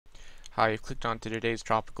Hi, you've clicked on to today's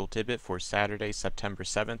tropical tidbit for Saturday, September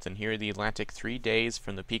 7th, and here are the Atlantic 3 days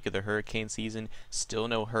from the peak of the hurricane season. Still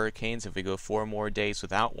no hurricanes. If we go 4 more days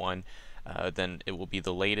without one, then it will be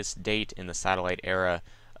the latest date in the satellite era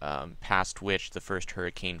past which the first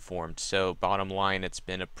hurricane formed. So bottom line, it's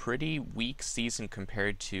been a pretty weak season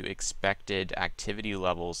compared to expected activity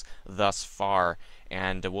levels thus far,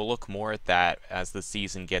 and we'll look more at that as the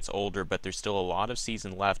season gets older, but there's still a lot of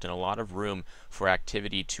season left and a lot of room for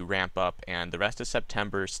activity to ramp up, and the rest of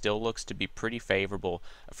September still looks to be pretty favorable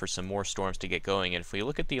for some more storms to get going. And if we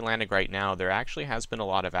look at the Atlantic right now, there actually has been a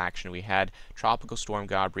lot of action. We had Tropical Storm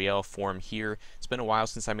Gabrielle form here. It's been a while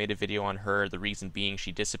since I made a video on her, the reason being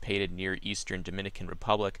she dissipated near eastern Dominican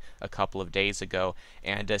Republic a couple of days ago,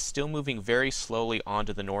 and still moving very slowly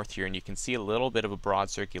onto the north here, and you can see a little bit of a broad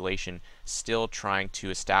circulation still trying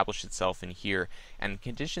to establish itself in here, and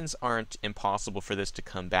conditions aren't impossible for this to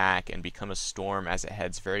come back and become a storm as it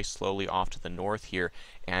heads very slowly off to the north here,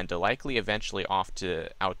 and likely eventually out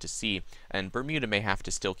to sea. And Bermuda may have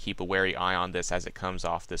to still keep a wary eye on this as it comes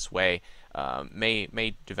off this way.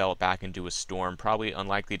 May develop back into a storm, probably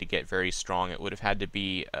unlikely to get very strong. It would have had to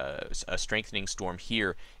be a strengthening storm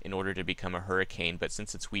here in order to become a hurricane, but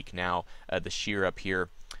since it's weak now, the shear up here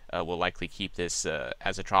will likely keep this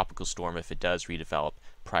as a tropical storm if it does redevelop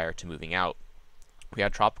prior to moving out. We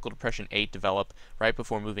had Tropical Depression 8 develop right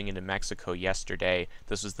before moving into Mexico yesterday.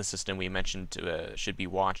 This was the system we mentioned should be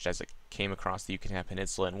watched as it came across the Yucatan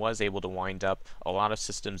Peninsula and was able to wind up. A lot of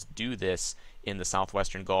systems do this in the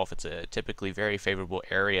southwestern Gulf. It's a typically very favorable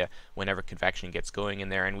area whenever convection gets going in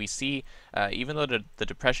there. And we see, even though the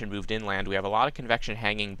depression moved inland, we have a lot of convection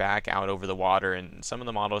hanging back out over the water, and some of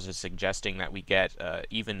the models are suggesting that we get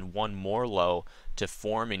even one more low to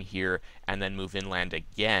form in here and then move inland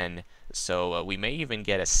again. So we may even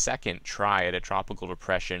get a second try at a tropical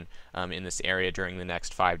depression in this area during the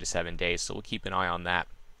next 5 to 7 days. So we'll keep an eye on that.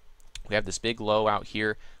 We have this big low out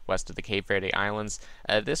here west of the Cape Verde Islands.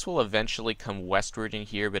 This will eventually come westward in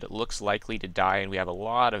here, but it looks likely to die, and we have a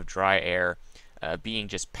lot of dry air being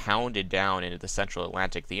just pounded down into the central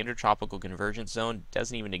Atlantic. The intertropical convergence zone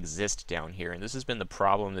doesn't even exist down here, and this has been the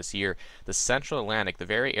problem this year. The central Atlantic, the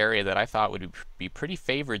very area that I thought would be pretty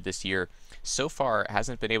favored this year, so far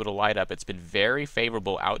hasn't been able to light up. It's been very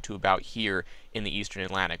favorable out to about here in the eastern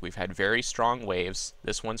Atlantic. We've had very strong waves.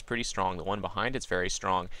 This one's pretty strong. The one behind it's very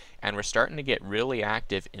strong, and we're starting to get really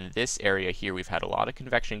active in this area here. We've had a lot of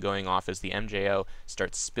convection going off as the MJO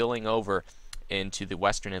starts spilling over into the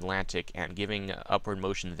western Atlantic and giving upward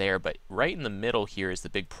motion there, but right in the middle here is the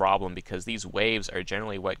big problem, because these waves are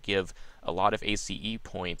generally what give a lot of ACE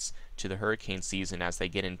points to the hurricane season as they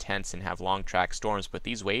get intense and have long track storms. But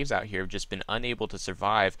these waves out here have just been unable to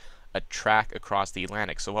survive a track across the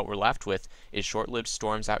Atlantic. So what we're left with is short-lived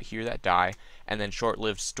storms out here that die, and then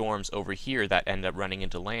short-lived storms over here that end up running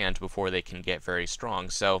into land before they can get very strong.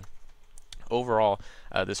 So overall,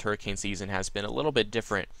 this hurricane season has been a little bit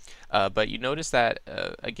different, but you notice that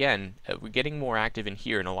again, we're getting more active in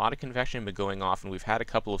here, and a lot of convection has been going off, and we've had a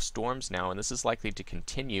couple of storms now, and this is likely to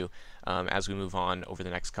continue as we move on over the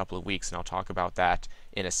next couple of weeks, and I'll talk about that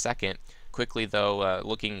in a second. Quickly though,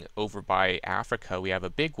 looking over by Africa, we have a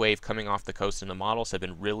big wave coming off the coast, and the models have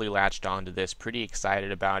been really latched onto this, pretty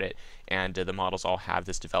excited about it, and the models all have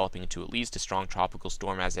this developing into at least a strong tropical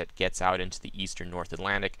storm as it gets out into the eastern North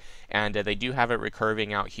Atlantic, and they do have it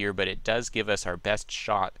recurving out here, but it does give us our best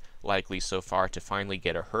shot likely so far to finally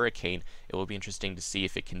get a hurricane. It will be interesting to see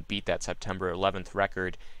if it can beat that September 11th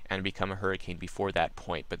record and become a hurricane before that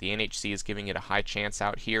point, but the NHC is giving it a high chance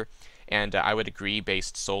out here, and I would agree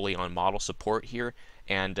based solely on model support here,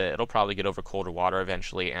 and it'll probably get over colder water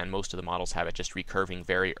eventually, and most of the models have it just recurving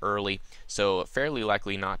very early, so fairly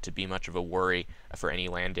likely not to be much of a worry for any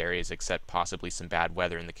land areas except possibly some bad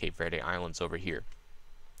weather in the Cape Verde Islands over here.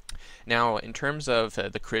 Now, in terms of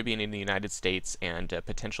the Caribbean in the United States and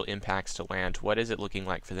potential impacts to land, what is it looking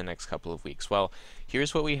like for the next couple of weeks? Well,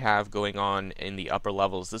 here's what we have going on in the upper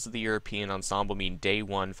levels. This is the European ensemble mean day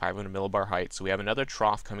 1, 500 millibar height. So we have another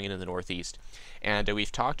trough coming into the northeast. And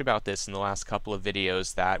we've talked about this in the last couple of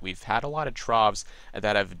videos, that we've had a lot of troughs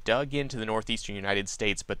that have dug into the northeastern United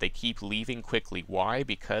States, but they keep leaving quickly. Why?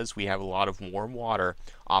 Because we have a lot of warm water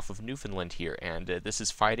off of Newfoundland here, and this is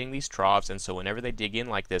fighting these troughs, and so whenever they dig in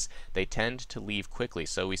like this, they tend to leave quickly.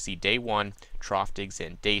 So we see day 1, trough digs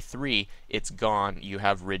in. Day 3, it's gone. You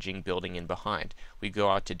have ridging building in behind. We go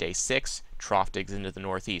out to day 6, trough digs into the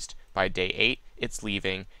northeast. By day 8, it's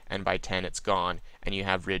leaving, and by 10, it's gone, and you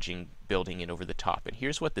have ridging building in over the top. And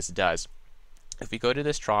here's what this does. If we go to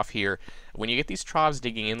this trough here, when you get these troughs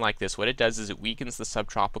digging in like this, what it does is it weakens the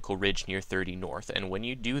subtropical ridge near 30 north. And when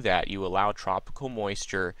you do that, you allow tropical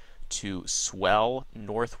moisture to swell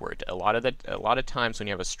northward. A lot of times when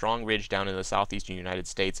you have a strong ridge down in the southeastern United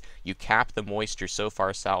States, you cap the moisture so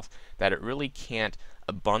far south that it really can't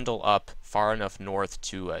bundle up far enough north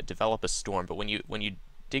to develop a storm. But when you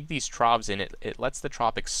dig these troughs in, it lets the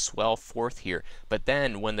tropics swell forth here. But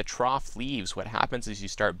then when the trough leaves, what happens is you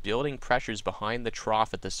start building pressures behind the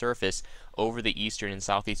trough at the surface over the eastern and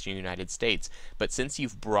southeastern United States. But since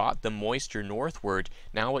you've brought the moisture northward,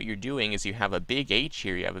 now what you're doing is you have a big H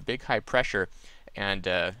here, you have a big high pressure, and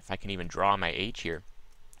if I can even draw my H here,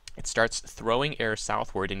 it starts throwing air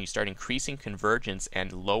southward, and you start increasing convergence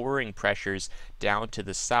and lowering pressures down to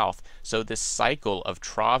the south. So this cycle of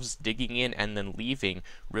troughs digging in and then leaving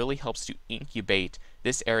really helps to incubate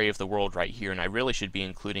this area of the world right here. And I really should be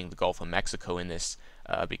including the Gulf of Mexico in this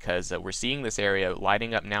because we're seeing this area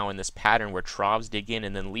lighting up now in this pattern where troughs dig in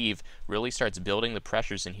and then leave, really starts building the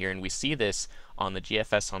pressures in here. And we see this on the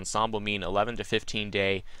GFS ensemble mean 11 to 15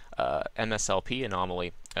 day MSLP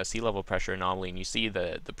anomaly, sea level pressure anomaly, and you see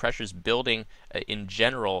the pressures building in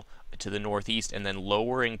general to the northeast and then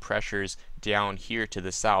lowering pressures down here to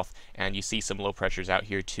the south, and you see some low pressures out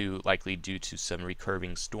here too, likely due to some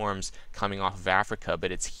recurving storms coming off of Africa.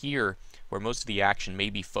 But it's here where most of the action may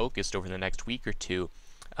be focused over the next week or two,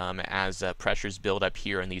 as pressures build up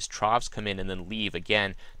here and these troughs come in and then leave.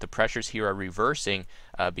 Again, the pressures here are reversing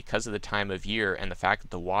because of the time of year and the fact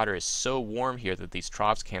that the water is so warm here that these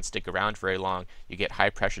troughs can't stick around very long. You get high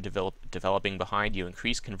pressure developing behind you,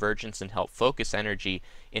 increase convergence, and help focus energy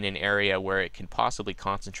in an area where it can possibly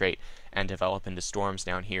concentrate and develop into storms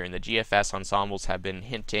down here. And the GFS ensembles have been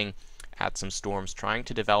hinting at some storms trying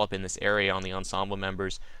to develop in this area on the ensemble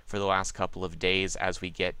members for the last couple of days as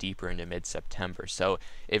we get deeper into mid-September. So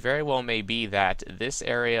it very well may be that this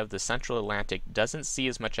area of the central Atlantic doesn't see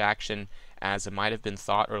as much action as it might have been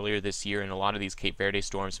thought earlier this year, and a lot of these Cape Verde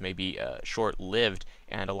storms may be short-lived,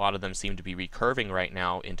 and a lot of them seem to be recurving right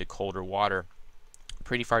now into colder water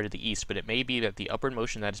pretty far to the east. But it may be that the upward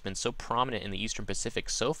motion that has been so prominent in the eastern Pacific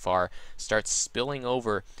so far starts spilling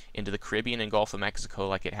over into the Caribbean and Gulf of Mexico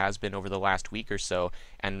like it has been over the last week or so.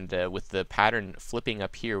 And with the pattern flipping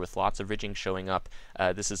up here with lots of ridging showing up,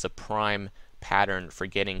 this is a prime pattern for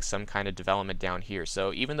getting some kind of development down here.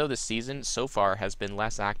 So even though the season so far has been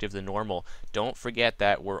less active than normal, don't forget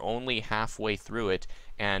that we're only halfway through it,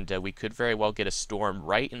 and we could very well get a storm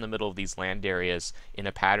right in the middle of these land areas in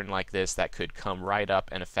a pattern like this that could come right up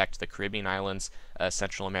and affect the Caribbean islands,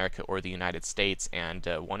 Central America, or the United States. And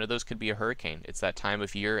one of those could be a hurricane. It's that time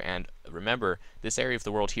of year, and remember, this area of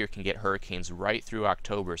the world here can get hurricanes right through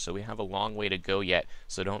October, so we have a long way to go yet,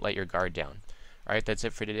 so don't let your guard down. Alright, that's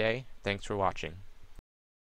it for today. Thanks for watching.